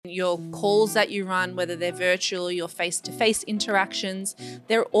your calls that you run, whether they're virtual, your face-to-face interactions,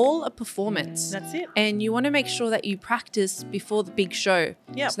 they're all a performance. That's it. And you want to make sure that you practice before the big show.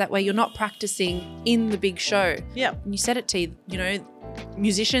 Yeah. So that way you're not practicing in the big show. Yeah. And you said it to,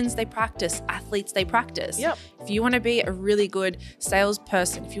 musicians, they practice, athletes, they practice. Yep. If you want to be a really good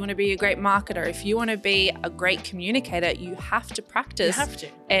salesperson, if you want to be a great marketer, if you want to be a great communicator, you have to practice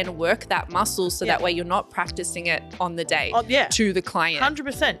and work that muscle so that way you're not practicing it on the day to the client.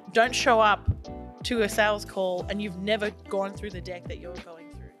 100%. Don't show up to a sales call and you've never gone through the deck that you're going through.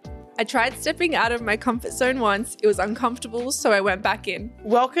 I tried stepping out of my comfort zone once. It was uncomfortable, so I went back in.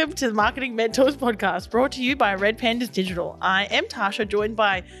 Welcome to the Marketing Mentors podcast, brought to you by RedPandas Digital. I am Tasha, joined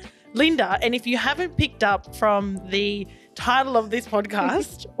by Linda. And if you haven't picked up from the title of this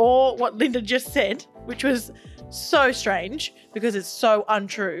podcast or what Linda just said, which was so strange because it's so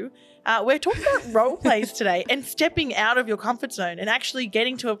untrue, we're talking about role plays today and stepping out of your comfort zone and actually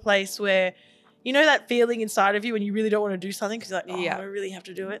getting to a place where you know that feeling inside of you when you really don't want to do something because you're like, I really have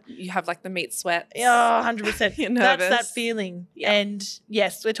to do it. You have like the meat sweats. Yeah, 100%. You're nervous. That's that feeling. Yeah. And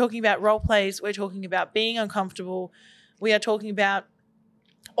yes, we're talking about role plays. We're talking about being uncomfortable. We are talking about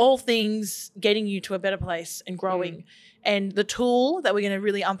all things getting you to a better place and growing. And the tool that we're going to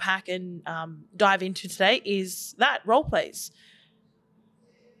really unpack and dive into today is that role plays.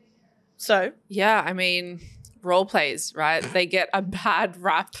 So. Yeah, I mean, role plays, right? They get a bad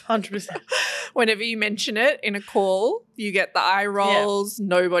rap. 100%. Whenever you mention it in a call, you get the eye rolls. Yeah.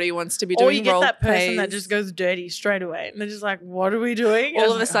 Nobody wants to be doing role plays. Or you get that person that just goes dirty straight away. And they're just like, what are we doing?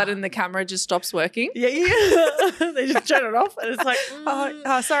 All of a sudden, the camera just stops working. Yeah. They just turn it off. And it's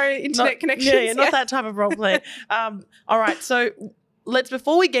like, sorry, internet connection. Yeah, not that type of role play. All right. So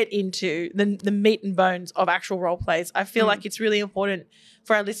before we get into the meat and bones of actual role plays, I feel like it's really important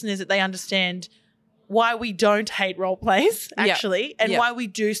for our listeners that they understand why we don't hate role plays, actually, and why we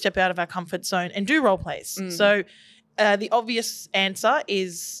do step out of our comfort zone and do role plays. So the obvious answer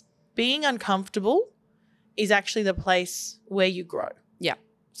is being uncomfortable is actually the place where you grow. Yeah.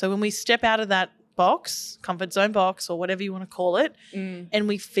 So when we step out of that box, comfort zone box or whatever you want to call it, and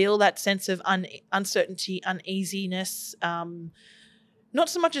we feel that sense of uncertainty, uneasiness, not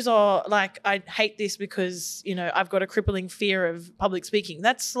so much as, I hate this because, I've got a crippling fear of public speaking.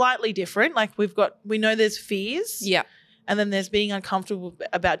 That's slightly different. Like we know there's fears. Yeah. And then there's being uncomfortable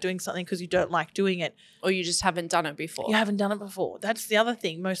about doing something because you don't like doing it. Or you just haven't done it before. You haven't done it before. That's the other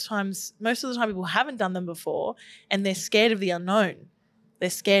thing. Most of the time people haven't done them before and they're scared of the unknown. They're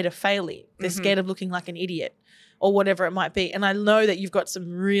scared of failing. They're scared of looking like an idiot or whatever it might be. And I know that you've got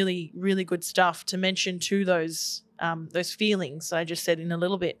some really, really good stuff to mention to those feelings that I just said in a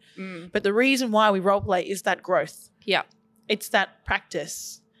little bit. But the reason why we role play is that growth. Yeah. It's that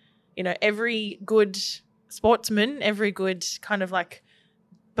practice. Every good sportsman, every good kind of like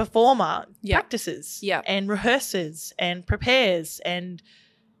performer practices and rehearses and prepares. And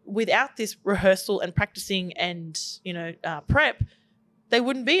without this rehearsal and practicing and, prep, they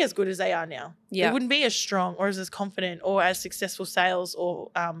wouldn't be as good as they are now. Yeah. They wouldn't be as strong or as confident or as successful sales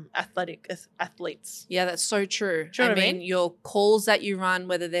or athletes. Yeah, that's so true. I mean, your calls that you run,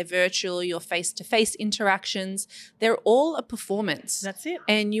 whether they're virtual, your face-to-face interactions, they're all a performance. That's it.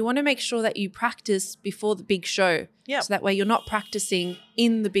 And you want to make sure that you practice before the big show. Yeah. So that way you're not practicing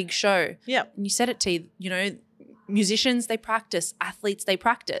in the big show. Yeah. And you said it to, musicians, they practice, athletes, they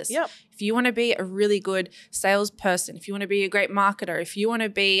practice. Yep. If you want to be a really good salesperson, if you want to be a great marketer, if you want to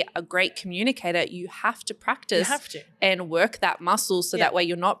be a great communicator, you have to practice and work that muscle so that way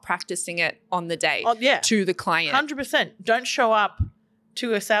you're not practicing it on the day to the client. 100%. Don't show up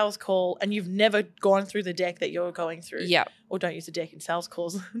to a sales call and you've never gone through the deck that you're going through. Yeah. Or don't use the deck in sales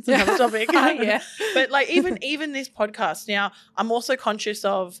calls. It's another topic. Yeah. But like even this podcast now, I'm also conscious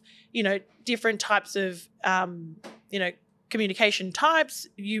of, different types of, communication types.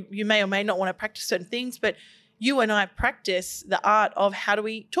 You may or may not want to practice certain things, but you and I practice the art of how do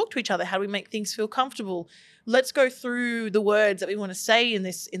we talk to each other? How do we make things feel comfortable? Let's go through the words that we want to say in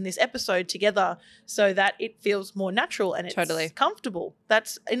this episode together so that it feels more natural and it's comfortable.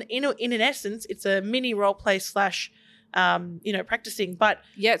 That's in an essence, it's a mini role play / practicing. But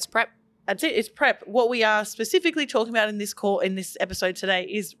yeah, it's prep. That's it. It's prep. What we are specifically talking about in this episode today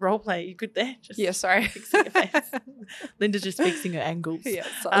is role play. You good there? Sorry. Fixing your face. Linda's just fixing her angles. Yeah,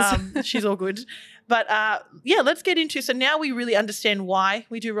 she's all good. But let's get into. So now we really understand why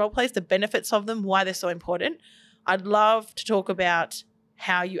we do role plays, the benefits of them, why they're so important. I'd love to talk about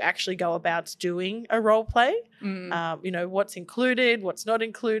how you actually go about doing a role play. What's included, what's not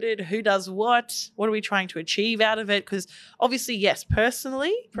included, who does what are we trying to achieve out of it? Because obviously, yes,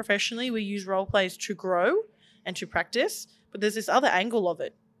 personally, professionally, we use role plays to grow and to practice, but there's this other angle of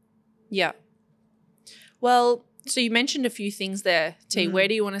it. Yeah. Well, so you mentioned a few things there, T. Where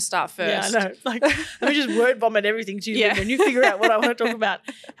do you want to start first? Yeah, I know. Like, let me just word vomit everything to you, Linda, and you figure out what I want to talk about.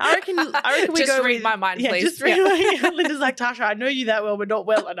 I reckon we just go read with, my mind, please. Just read Linda's like, Tasha, I know you that well, but not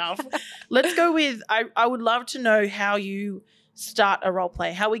well enough. Let's go with, I would love to know how you start a role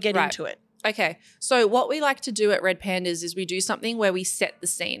play, how we get into it. Okay. So what we like to do at RedPandas is we do something where we set the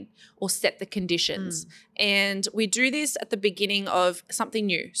scene or set the conditions. And we do this at the beginning of something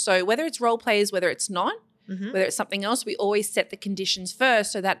new. So whether it's role plays, whether it's not, whether it's something else, we always set the conditions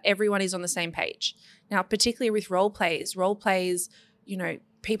first so that everyone is on the same page. Now, particularly with role plays, you know,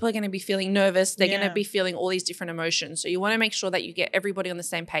 people are going to be feeling nervous. They're going to be feeling all these different emotions. So you want to make sure that you get everybody on the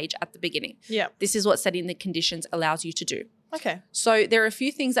same page at the beginning. Yeah. This is what setting the conditions allows you to do. Okay. So there are a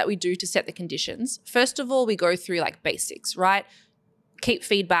few things that we do to set the conditions. First of all, we go through like basics, right? Keep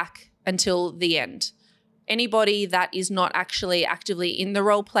feedback until the end. Anybody that is not actually actively in the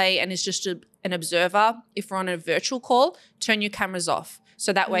role play and is just an observer, if we're on a virtual call, turn your cameras off.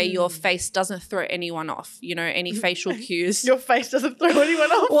 So that way your face doesn't throw anyone off, you know, any facial cues. Your face doesn't throw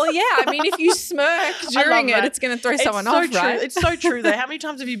anyone off? Well, yeah. I mean, if you smirk during it, it's going to throw someone off, true. right? It's so true, though. How many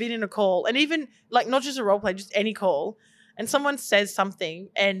times have you been in a call, and even, like, not just a role play, just any call, and someone says something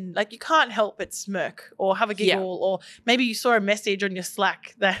and, like, you can't help but smirk or have a giggle or maybe you saw a message on your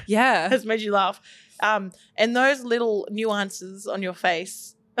Slack that has made you laugh. And those little nuances on your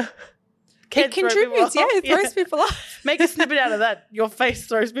face it contributes, it throws people off. Make a snippet out of that. Your face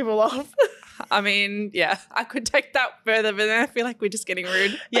throws people off. I mean, yeah, I could take that further, but then I feel like we're just getting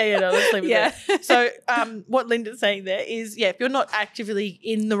rude. No, let's leave it there. So what Linda's saying there is, if you're not actively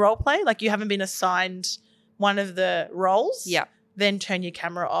in the role play, like you haven't been assigned one of the roles, then turn your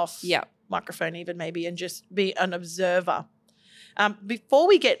camera off, microphone even maybe, and just be an observer. Before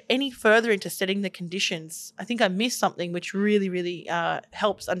we get any further into setting the conditions, I think I missed something which really, really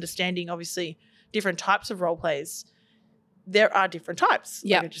helps understanding, obviously, different types of role plays. There are different types,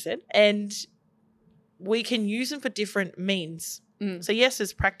 like I just said, and we can use them for different means. So yes,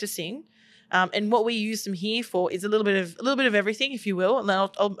 there's practicing, and what we use them here for is a little bit of everything, if you will. And then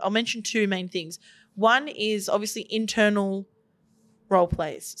I'll mention two main things. One is obviously internal role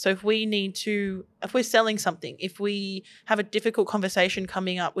plays. So if we're selling something, if we have a difficult conversation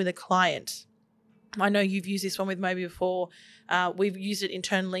coming up with a client, I know you've used this one with Moby before. We've used it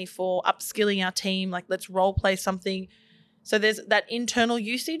internally for upskilling our team, like let's role play something. So there's that internal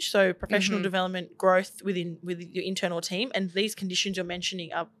usage, so professional development, growth with your internal team, and these conditions you're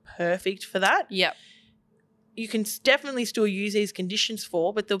mentioning are perfect for that. Yeah. You can definitely still use these conditions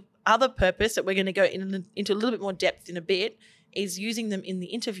for, but the other purpose that we're going to go into a little bit more depth in a bit is using them in the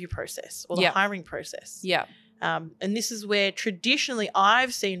interview process or the hiring process. Yeah. And this is where traditionally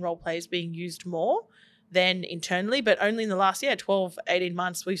I've seen role plays being used more than internally, but only in the last 12, 18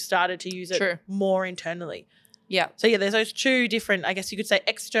 months we've started to use it more internally. Yeah. So there's those two different, I guess you could say,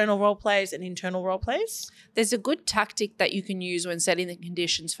 external role plays and internal role plays. There's a good tactic that you can use when setting the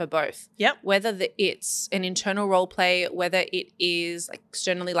conditions for both. Yep. Whether it's an internal role play, whether it is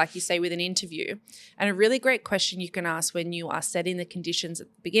externally, like you say, with an interview. And a really great question you can ask when you are setting the conditions at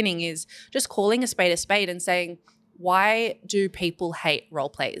the beginning is just calling a spade and saying, why do people hate role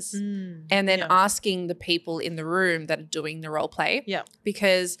plays? And then asking the people in the room that are doing the role play. Yeah.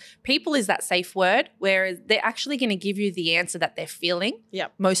 Because people is that safe word, whereas they're actually going to give you the answer that they're feeling. Yeah.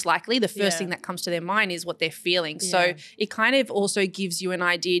 Most likely the first thing that comes to their mind is what they're feeling. Yeah. So it kind of also gives you an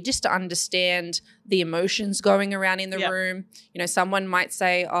idea just to understand the emotions going around in the room. You know, someone might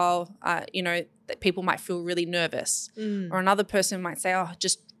say, that people might feel really nervous. Or another person might say,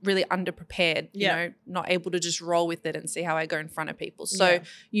 just really underprepared, you know, not able to just roll with it and see how I go in front of people. So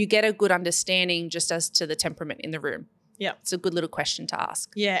you get a good understanding just as to the temperament in the room. Yeah. It's a good little question to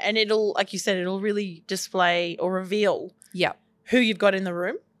ask. Yeah. And it'll, like you said, it'll really display or reveal who you've got in the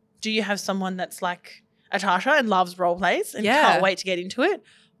room. Do you have someone that's like a Tasha and loves role plays and can't wait to get into it?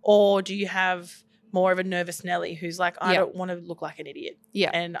 Or do you have more of a nervous Nelly who's like, I don't want to look like an idiot.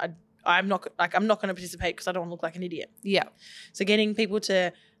 Yeah. And I'm not going to participate because I don't want to look like an idiot. Yeah. So getting people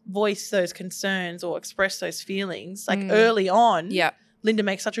to voice those concerns or express those feelings early on. Yeah. Linda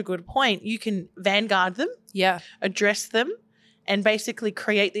makes such a good point. You can vanguard them. Yeah. Address them and basically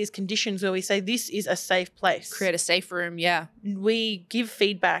create these conditions where we say this is a safe place. Create a safe room. Yeah. We give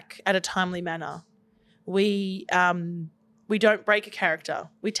feedback at a timely manner. We don't break a character.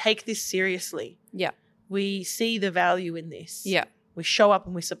 We take this seriously. Yeah. We see the value in this. Yeah. We show up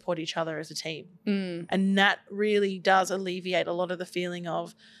and we support each other as a team. And that really does alleviate a lot of the feeling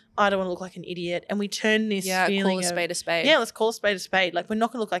of, I don't want to look like an idiot. And we turn this feeling call a spade a spade. Yeah, let's call a spade a spade. Like, we're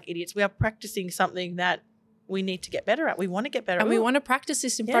not going to look like idiots. We are practicing something that we need to get better at. We want to get better at. And we want to practice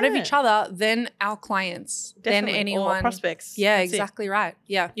this in front of each other than our clients, Definitely. than anyone. Or prospects. Yeah, that's exactly right.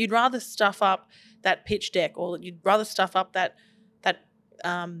 Yeah. You'd rather stuff up that pitch deck, or you'd rather stuff up that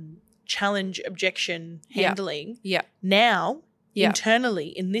challenge objection handling now internally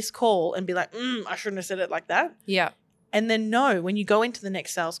in this call and be like, I shouldn't have said it like that. Yeah. And then know when you go into the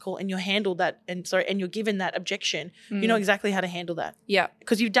next sales call and you're handled that and you're given that objection, you know exactly how to handle that. Yeah.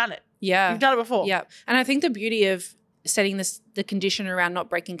 Because you've done it. Yeah. You've done it before. Yeah. And I think the beauty of setting the condition around not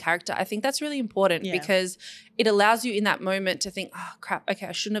breaking character, I think that's really important because it allows you in that moment to think, oh, crap, okay,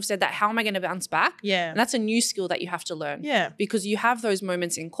 I shouldn't have said that. How am I going to bounce back? Yeah. And that's a new skill that you have to learn. Yeah. Because you have those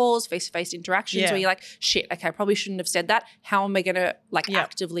moments in calls, face-to-face interactions where you're like, shit, okay, I probably shouldn't have said that. How am I going to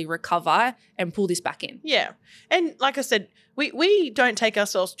actively recover and pull this back in? Yeah. And like I said, we don't take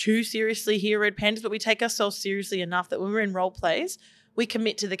ourselves too seriously here at RedPandas, but we take ourselves seriously enough that when we're in role plays, we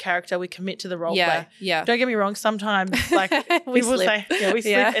commit to the character, we commit to the role play. Yeah. Don't get me wrong, sometimes like we people slip. say, we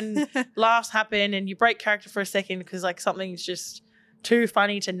slip and laughs happen and you break character for a second because like something's just too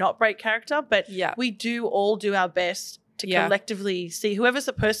funny to not break character. But we do all do our best to collectively see whoever's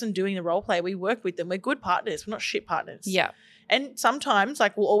the person doing the role play, we work with them. We're good partners. We're not shit partners. Yeah. And sometimes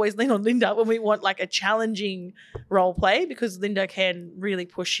like we'll always lean on Linda when we want like a challenging role play because Linda can really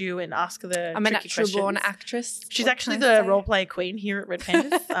push you and ask the I'm a natural born actress. She's actually the role play queen here at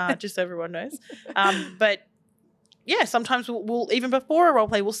RedPandas, just so everyone knows. But yeah, sometimes we'll even before a role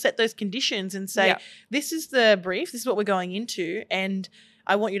play, we'll set those conditions and say, this is the brief, this is what we're going into, and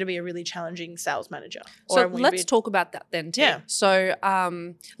I want you to be a really challenging sales manager. So let's talk about that then too. Yeah. So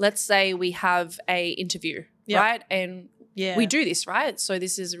let's say we have a interview, right? And we do this, right? So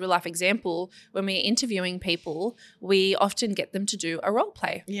this is a real life example. When we're interviewing people, we often get them to do a role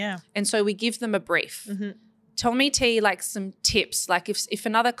play. Yeah. And so we give them a brief. Mm-hmm. Tell me, T, like some tips. Like if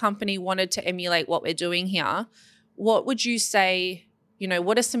another company wanted to emulate what we're doing here, what would you say,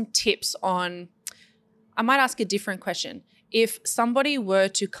 what are some tips on, I might ask a different question. If somebody were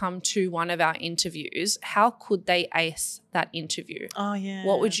to come to one of our interviews, how could they ace that interview? Oh, yeah.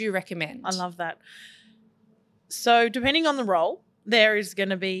 What would you recommend? I love that. So depending on the role, there is going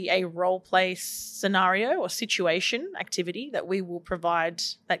to be a role play scenario or situation activity that we will provide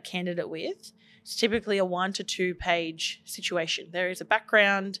that candidate with. It's typically a 1 to 2 page situation. There is a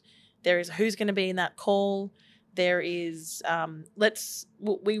background. There is who's going to be in that call. There is,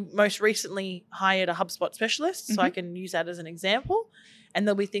 we most recently hired a HubSpot specialist, so I can use that as an example. And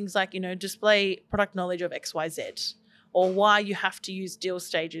there'll be things like, display product knowledge of XYZ. Or why you have to use deal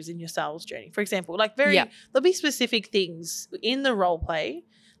stages in your sales journey. For example, there'll be specific things in the role play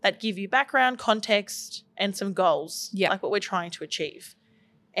that give you background, context, and some goals, like what we're trying to achieve.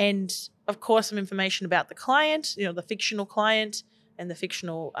 And of course, some information about the client, the fictional client and the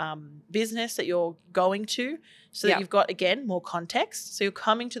fictional business that you're going to, so that you've got, again, more context. So you're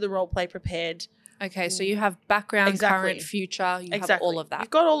coming to the role play prepared. Okay, so you have background, current, future, you have all of that. You've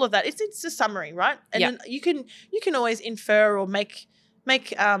got all of that. It's a summary, right? And then you can always infer or make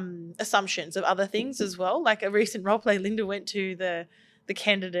assumptions of other things as well. Like a recent role play, Linda went to the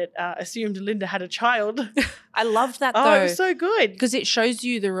candidate assumed Linda had a child. I loved that though. Oh, it was so good. Because it shows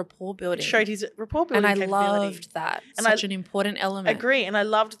you the rapport building. It showed his rapport building capability. And I loved that. And such an important element. Agree. And I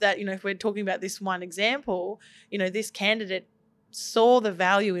loved that, if we're talking about this one example, this candidate saw the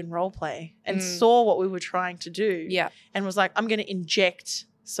value in role play and saw what we were trying to do and was like, I'm going to inject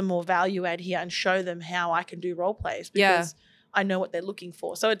some more value add here and show them how I can do role plays because I know what they're looking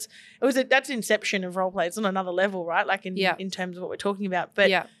for. So that's inception of role play. It's on another level, right? Like in terms of what we're talking about.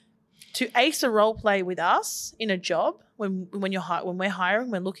 But to ace a role play with us in a job, when we're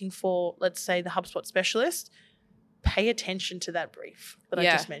hiring, we're looking for, let's say, the HubSpot specialist, pay attention to that brief that I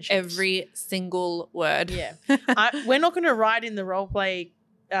just mentioned. Every single word. Yeah. We're not going to write in the role play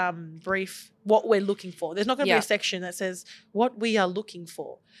brief what we're looking for. There's not going to be a section that says what we are looking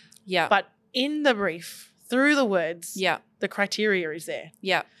for. Yeah. But in the brief, through the words, the criteria is there.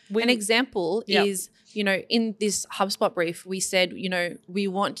 Yeah. An example is, in this HubSpot brief, we said,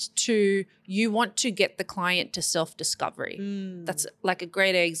 you want to get the client to self-discovery. That's like a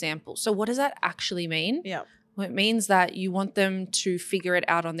great example. So what does that actually mean? Yeah. Well, it means that you want them to figure it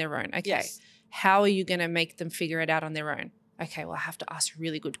out on their own. Okay. Yes. How are you going to make them figure it out on their own? Okay, well, I have to ask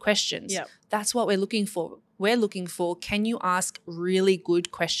really good questions. Yep. That's what we're looking for. We're looking for, can you ask really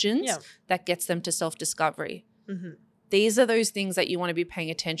good questions that gets them to self-discovery? Mm-hmm. These are those things that you want to be paying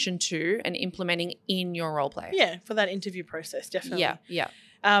attention to and implementing in your role play. Yeah, for that interview process, definitely. Yeah.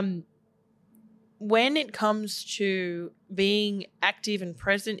 When it comes to being active and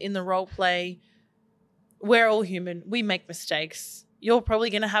present in the role play, we're all human. We make mistakes. you're probably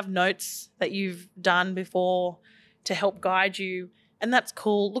going to have notes that you've done before to help guide you, and that's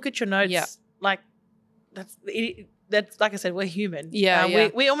cool. Look at your notes. Yeah. Like that's like I said, we're human. Yeah,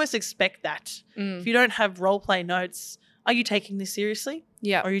 We almost expect that. If you don't have role play notes, are you taking this seriously?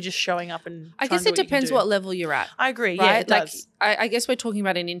 Yeah. Or are you just showing up and I guess it depends what level you're at. I agree. Right? Yeah, it like does. I guess we're talking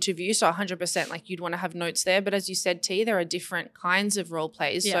about an interview, so 100% like you'd want to have notes there. But as you said, T, there are different kinds of role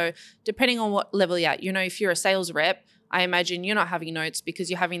plays. Yeah. So depending on what level you're at, you know, if you're a sales rep, I imagine you're not having notes because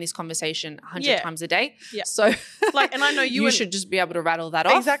you're having this conversation 100 times a day. Yeah. So like, and I know you should just be able to rattle that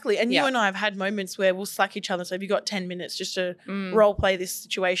off. Exactly. And you and I have had moments where we'll slack each other. So have you got 10 minutes just to role play this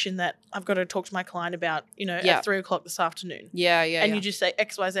situation that I've got to talk to my client about, you know, at 3:00 this afternoon. And you just say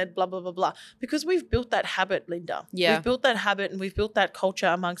X, Y, Z, blah, blah, blah, blah. Because we've built that habit, Linda. Yeah. We've built that habit and we've built that culture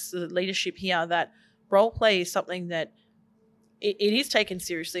amongst the leadership here that role play is something that it is taken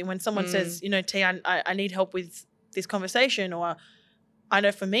seriously. When someone says, you know, T, I need help with this conversation, or I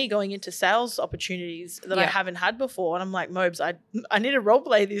know for me going into sales opportunities that I haven't had before, and I'm like, Mobes, I need to role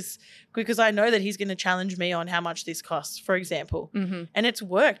play this because I know that he's going to challenge me on how much this costs, for example. And it's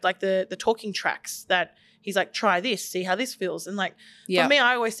worked, like the talking tracks that he's like, try this, see how this feels. And like for me,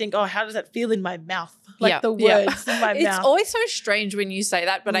 I always think, oh, how does that feel in my mouth? Like the words in my mouth. It's always so strange when you say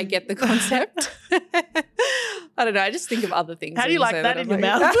that, but I get the concept. I don't know. I just think of other things. How do you like that in your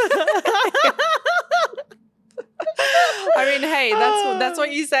mouth? I mean, hey, that's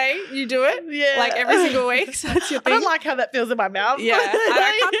what you say. You do it, like every single week. So that's your thing. I don't like how that feels in my mouth.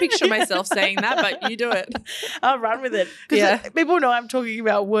 I can't picture myself saying that, but you do it. I'll run with it because people know I'm talking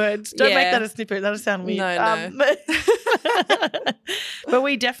about words. Don't make that a snippet. That'll sound weird. No. But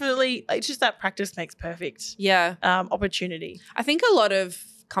we definitely. It's just that practice makes perfect. Yeah. Opportunity. I think a lot of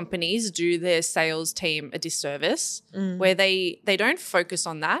companies do their sales team a disservice where they don't focus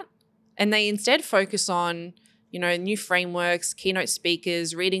on that, and they instead focus on, you know, new frameworks, keynote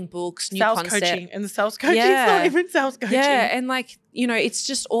speakers, reading books, new sales concept. coaching. And the sales coaching is not even sales coaching. Yeah, and like, you know, it's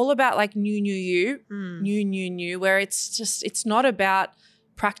just all about like new, where it's not about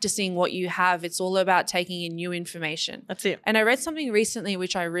practicing what you have. It's all about taking in new information. That's it. And I read something recently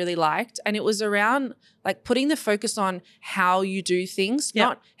which I really liked, and it was around like putting the focus on how you do things,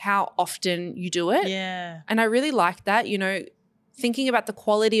 not how often you do it. Yeah. And I really liked that, you know, thinking about the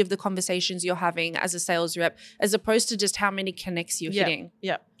quality of the conversations you're having as a sales rep as opposed to just how many connects you're hitting.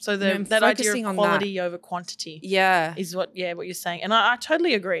 Yeah. So that idea of quality over quantity is what you're saying. And I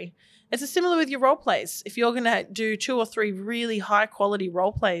totally agree. It's similar with your role plays. If you're going to do 2 or 3 really high quality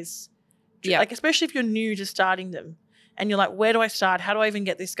role plays, like especially if you're new to starting them and you're like, where do I start? How do I even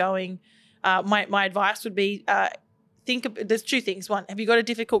get this going? My advice would be there's 2 things. 1, have you got a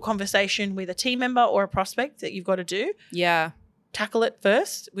difficult conversation with a team member or a prospect that you've got to do? Yeah. Tackle it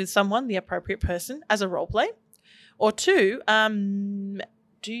first with someone, the appropriate person, as a role play. Or 2,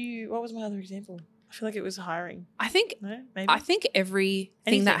 what was my other example? I feel like it was hiring. I think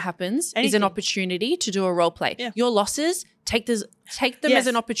everything that happens is an opportunity to do a role play. Yeah. Your losses, take them as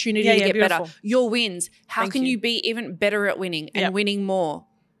an opportunity to get beautiful. better. Your wins, how can you be even better at winning and winning more?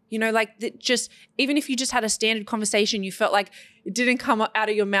 You know, like even if you just had a standard conversation, you felt like it didn't come out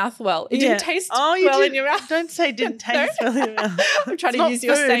of your mouth well. It didn't taste well in your mouth. Don't say didn't taste well in your mouth. I'm trying to use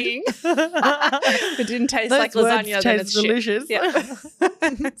your saying. It didn't taste those like lasagna. Then it's delicious. Yeah.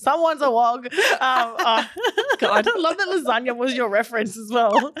 Someone's a wog. God, I love that lasagna was your reference as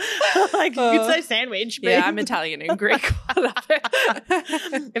well. Like you could say sandwich. Yeah, I'm Italian and Greek.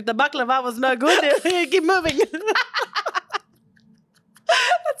 If the baklava was no good, keep moving.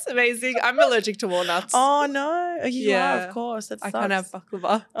 That's amazing. I'm allergic to walnuts. Oh, no. You are, of course. That sucks. I can't have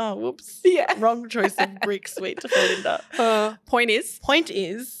baklava. Oh, whoops. Yeah. Wrong choice of Greek sweet for Linda. Point is,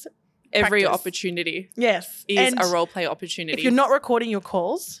 every practice. Opportunity is a role play opportunity. If you're not recording your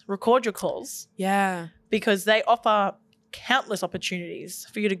calls, record your calls. Yeah. Because they offer countless opportunities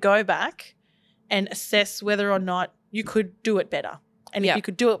for you to go back and assess whether or not you could do it better. And if you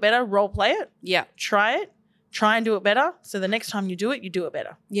could do it better, role play it. Yeah. Try it. Try and do it better. So the next time you do it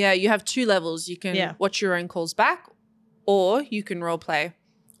better. Yeah, you have 2 levels. You can watch your own calls back, or you can role play,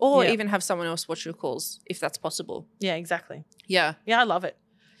 or even have someone else watch your calls if that's possible. Yeah, exactly. Yeah. Yeah, I love it.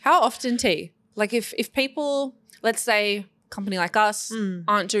 How often, T? Like if people, let's say a company like us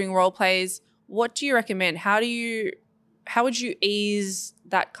aren't doing role plays, what do you recommend? How would you ease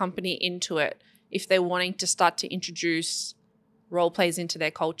that company into it if they're wanting to start to introduce role plays into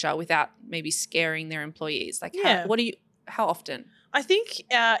their culture without maybe scaring their employees? Like how often? I think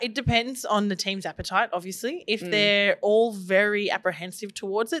it depends on the team's appetite, obviously. If they're all very apprehensive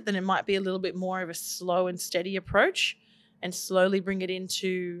towards it, then it might be a little bit more of a slow and steady approach and slowly bring it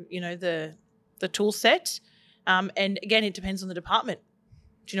into, you know, the tool set. And again, it depends on the department.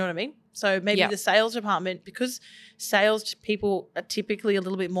 Do you know what I mean? So maybe the sales department, because sales people are typically a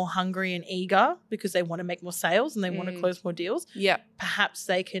little bit more hungry and eager because they want to make more sales and they want to close more deals. Yeah. Perhaps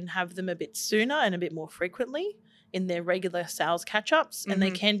they can have them a bit sooner and a bit more frequently in their regular sales catch-ups, and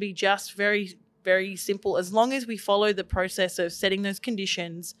they can be just very, very simple as long as we follow the process of setting those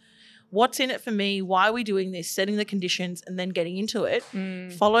conditions. What's in it for me? Why are we doing this? Setting the conditions and then getting into it.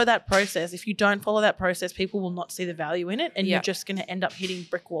 Follow that process. If you don't follow that process, people will not see the value in it, and you're just going to end up hitting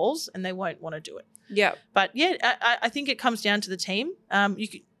brick walls and they won't want to do it. Yeah. But yeah, I think it comes down to the team. You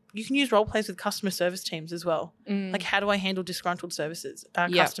can use role plays with customer service teams as well. Like, how do I handle disgruntled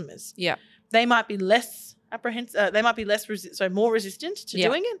customers? Yeah. They might be less apprehensive. They might be more resistant to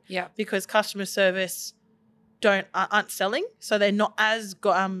doing it. Yeah. Because customer service aren't selling, so they're not as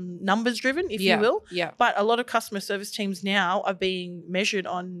numbers driven, if you will. Yeah. But a lot of customer service teams now are being measured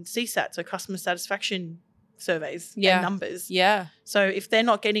on CSAT, so customer satisfaction surveys and numbers. Yeah. So if they're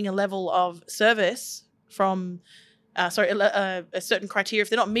not getting a level of service from, a certain criteria, if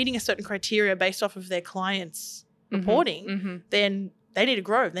they're not meeting a certain criteria based off of their clients' reporting, then they need to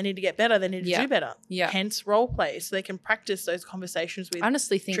grow. They need to get better. They need to do better. Yeah. Hence role play, so they can practice those conversations with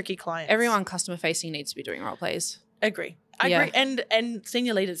tricky clients. Everyone customer facing needs to be doing role plays. Agree. And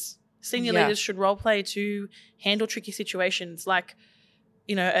senior leaders. Senior leaders should role play to handle tricky situations. Like,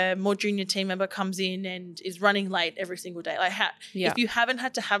 a more junior team member comes in and is running late every single day. Like, if you haven't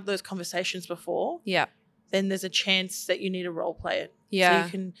had to have those conversations before, then there's a chance that you need to role play it. Yeah. So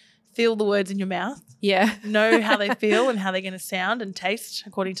you can feel the words in your mouth. Yeah. Know how they feel and how they're going to sound and taste,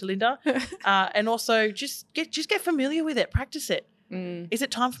 according to Linda. And also just get familiar with it. Practice it. Is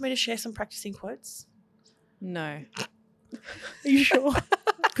it time for me to share some practicing quotes? No. Are you sure?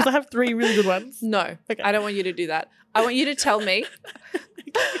 Because I have 3 really good ones. No. Okay. I don't want you to do that. I want you to tell me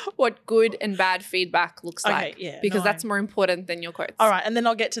what good and bad feedback looks like. Yeah, because that's more important than your quotes. All right, and then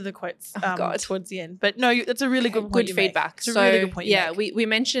I'll get to the quotes towards the end. But no, that's a really good point. Good feedback. It's a really good point. We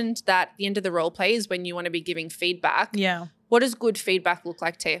mentioned that the end of the role play is when you want to be giving feedback. Yeah. What does good feedback look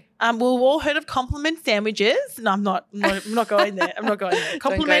like to you? We've all heard of compliment sandwiches. No, I'm not going there. I'm not going there.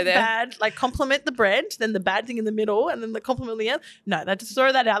 Compliment bad, like compliment the bread, then the bad thing in the middle, and then the compliment the end. No, just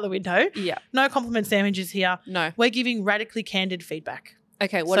throw that out the window. Yeah. No compliment sandwiches here. No. We're giving radically candid feedback.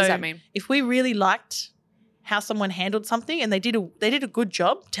 Okay, what does that mean? If we really liked how someone handled something and they did a good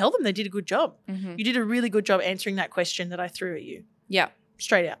job, tell them they did a good job. Mm-hmm. You did a really good job answering that question that I threw at you. Yeah.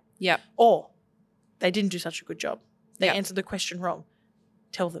 Straight out. Yeah. Or they didn't do such a good job. They answered the question wrong.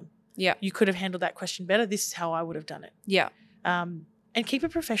 Tell them. Yeah. You could have handled that question better. This is how I would have done it. Yeah. And keep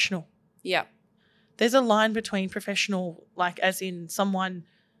it professional. Yeah. There's a line between professional, like as in someone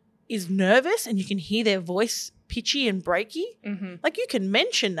is nervous and you can hear their voice pitchy and breaky. Mm-hmm. Like you can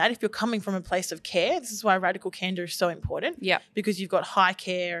mention that if you're coming from a place of care. This is why radical candor is so important. Yeah. Because you've got high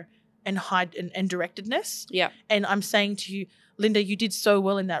care and high and directedness. Yeah. And I'm saying to you, Linda, you did so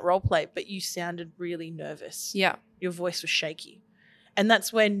well in that role play, but you sounded really nervous. Yeah. Your voice was shaky. And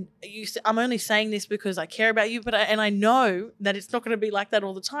that's when I'm only saying this because I care about you, and I know that it's not going to be like that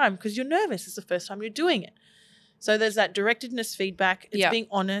all the time because you're nervous. It's the first time you're doing it. So there's that directedness feedback. It's being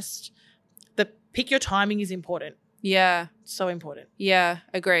honest. The pick your timing is important. Yeah. So important. Yeah,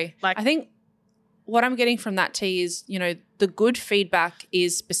 agree. Like I think what I'm getting from that, T, is, the good feedback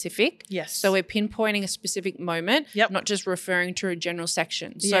is specific. Yes. So we're pinpointing a specific moment, not just referring to a general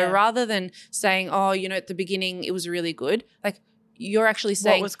section. So rather than saying, at the beginning it was really good, like you're actually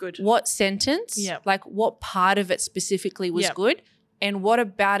saying what was good? What sentence, like what part of it specifically was good and what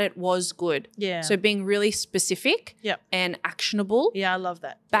about it was good. Yeah. So being really specific and actionable. Yeah, I love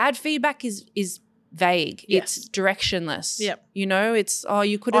that. Bad feedback is vague. Yes. It's directionless. Yep. It's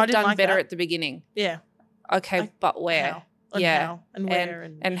you could have done better at the beginning. Yeah. Okay, but where? How? How and where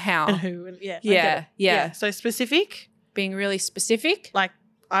and how and who and yeah. So specific, being really specific. Like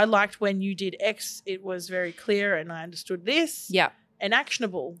I liked when you did X, it was very clear and I understood this. Yeah. And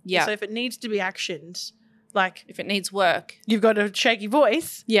actionable. Yeah. So if it needs to be actioned, like if it needs work, you've got a shaky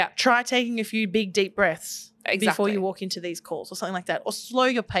voice. Yeah. Try taking a few big deep breaths before you walk into these calls or something like that, or slow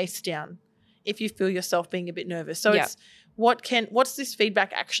your pace down if you feel yourself being a bit nervous. So it's what's this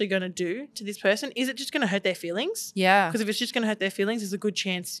feedback actually going to do to this person? Is it just going to hurt their feelings? Yeah. Because if it's just going to hurt their feelings, there's a good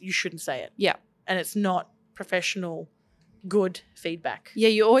chance you shouldn't say it. Yeah. And it's not professional, good feedback. Yeah,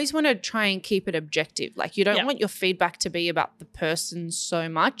 you always want to try and keep it objective. Like you don't want your feedback to be about the person so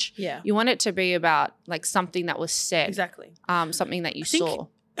much. Yeah. You want it to be about like something that was said. Exactly. Something that you saw.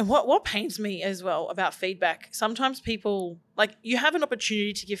 And what pains me as well about feedback, sometimes people, like you have an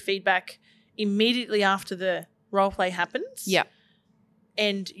opportunity to give feedback immediately after the role play happens. Yeah.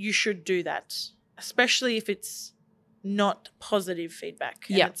 And you should do that. especially if it's not positive feedback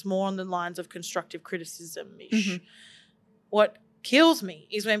and it's more on the lines of constructive criticism-ish. What kills me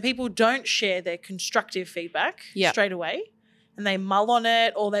is when people don't share their constructive feedback straight away and they mull on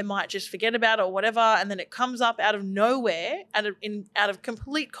it, or they might just forget about it or whatever, and then it comes up out of nowhere, out of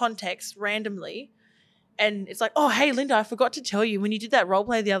complete context, randomly, and it's like, oh, hey, Linda, I forgot to tell you, when you did that role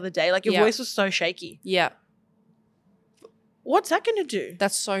play the other day, like your voice was so shaky. Yeah. What's that going to do?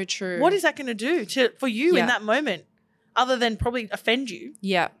 That's so true. What is that going to do for you in that moment, other than probably offend you?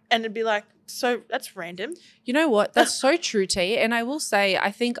 Yeah. And it'd be like, so that's random. You know what? That's so true, T. And I will say,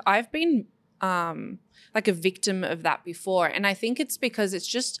 I think I've been like a victim of that before. And I think it's because it's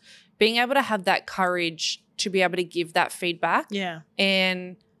just being able to have that courage to be able to give that feedback. Yeah.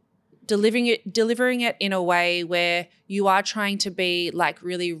 And delivering it in a way where you are trying to be like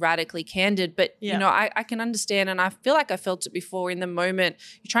really radically candid. But, you know, I can understand, and I feel like I felt it before in the moment.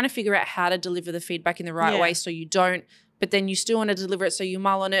 You're trying to figure out how to deliver the feedback in the right way so you don't, but then you still want to deliver it so you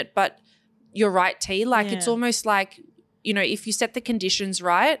mull on it. But you're right, T. Like it's almost like, you know, if you set the conditions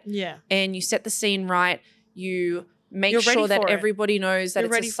right and you set the scene right, you make sure that everybody knows that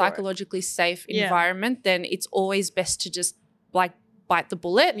it's a psychologically safe environment, then it's always best to just like bite the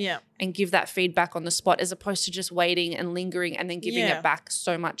bullet and give that feedback on the spot, as opposed to just waiting and lingering and then giving it back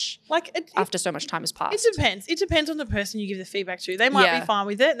so much after so much time has passed. It depends. It depends on the person you give the feedback to. They might be fine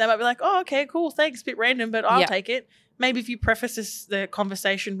with it. They might be like, oh, okay, cool, thanks, bit random, but I'll take it. Maybe if you preface the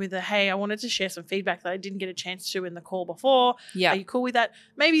conversation with a, hey, I wanted to share some feedback that I didn't get a chance to in the call before. Yeah. Are you cool with that?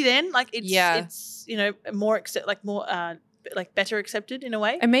 Maybe then like it's you know, better accepted in a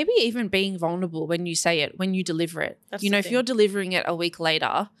way. And maybe even being vulnerable when you say it, when you deliver it. That's you know, if you're delivering it a week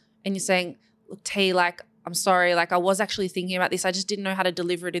later and you're saying, look, T, like, I'm sorry, like I was actually thinking about this. I just didn't know how to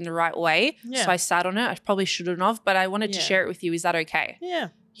deliver it in the right way. Yeah. So I sat on it. I probably shouldn't have, but I wanted to share it with you. Is that okay? Yeah.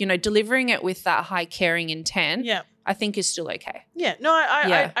 You know, delivering it with that high caring intent, I think is still okay. Yeah. No,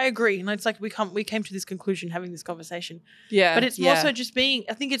 I agree. And it's like we came to this conclusion having this conversation. Yeah. But it's more so just being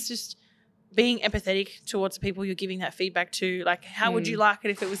empathetic towards the people you're giving that feedback to. Like, how would you like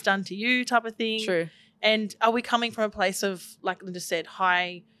it if it was done to you, type of thing. True. And are we coming from a place of, like Linda said,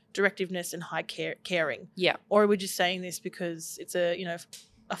 high directiveness and high caring? Yeah. Or are we just saying this because it's a, you know,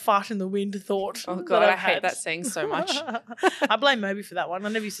 a fart in the wind thought? Oh God, I hate that saying so much. I blame Moby for that one. I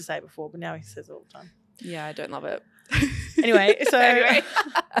never used to say it before, but now he says it all the time. Yeah, I don't love it. Anyway,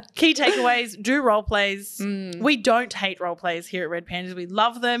 key takeaways: do role plays. We don't hate role plays here at RedPandas. We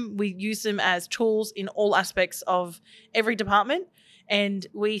love them. We use them as tools in all aspects of every department, and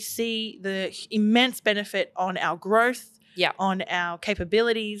we see the immense benefit on our growth, on our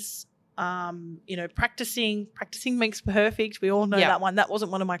capabilities. You know, practicing makes perfect. We all know that one. That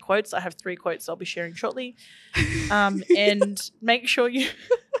wasn't one of my quotes. I have 3 quotes I'll be sharing shortly. And make sure you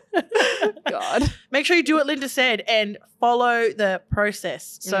make sure you do what Linda said and follow the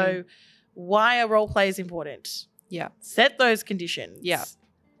process. So why a role play is important. Yeah. Set those conditions. Yeah.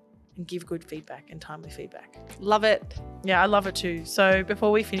 And give good feedback and timely feedback. Love it. Yeah, I love it too. So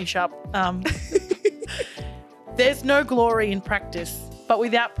before we finish up, there's no glory in practice. But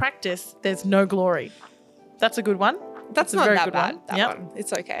without practice, there's no glory. That's a good one. That's not that bad. That one.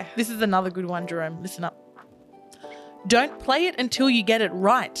 It's okay. This is another good one, Jerome. Listen up. Don't play it until you get it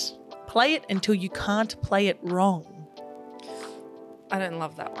right. Play it until you can't play it wrong. I don't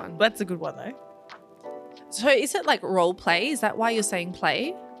love that one. That's a good one, though. So is it like role play? Is that why you're saying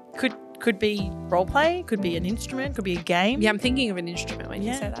play? Could be role play, could be an instrument, could be a game. Yeah, I'm thinking of an instrument when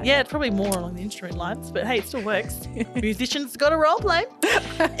you say that. Yeah, it's probably more along the instrument lines, but hey, it still works. Musicians got a role play.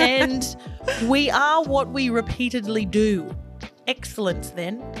 And we are what we repeatedly do. Excellence,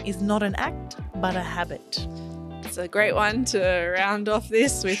 then, is not an act, but a habit. It's a great one to round off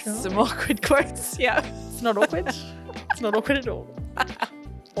this with some awkward quotes. Yeah. It's not awkward. It's not awkward at all.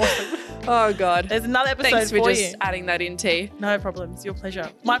 Awesome. Oh, God. There's another episode Thanks for just adding that in, T. No problems. Your pleasure.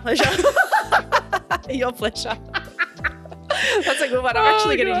 My pleasure. Your pleasure. That's a good one. I'm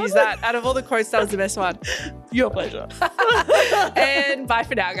actually going to use that. Out of all the quotes, that was the best one. Your pleasure. And bye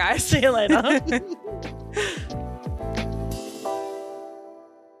for now, guys. See you later.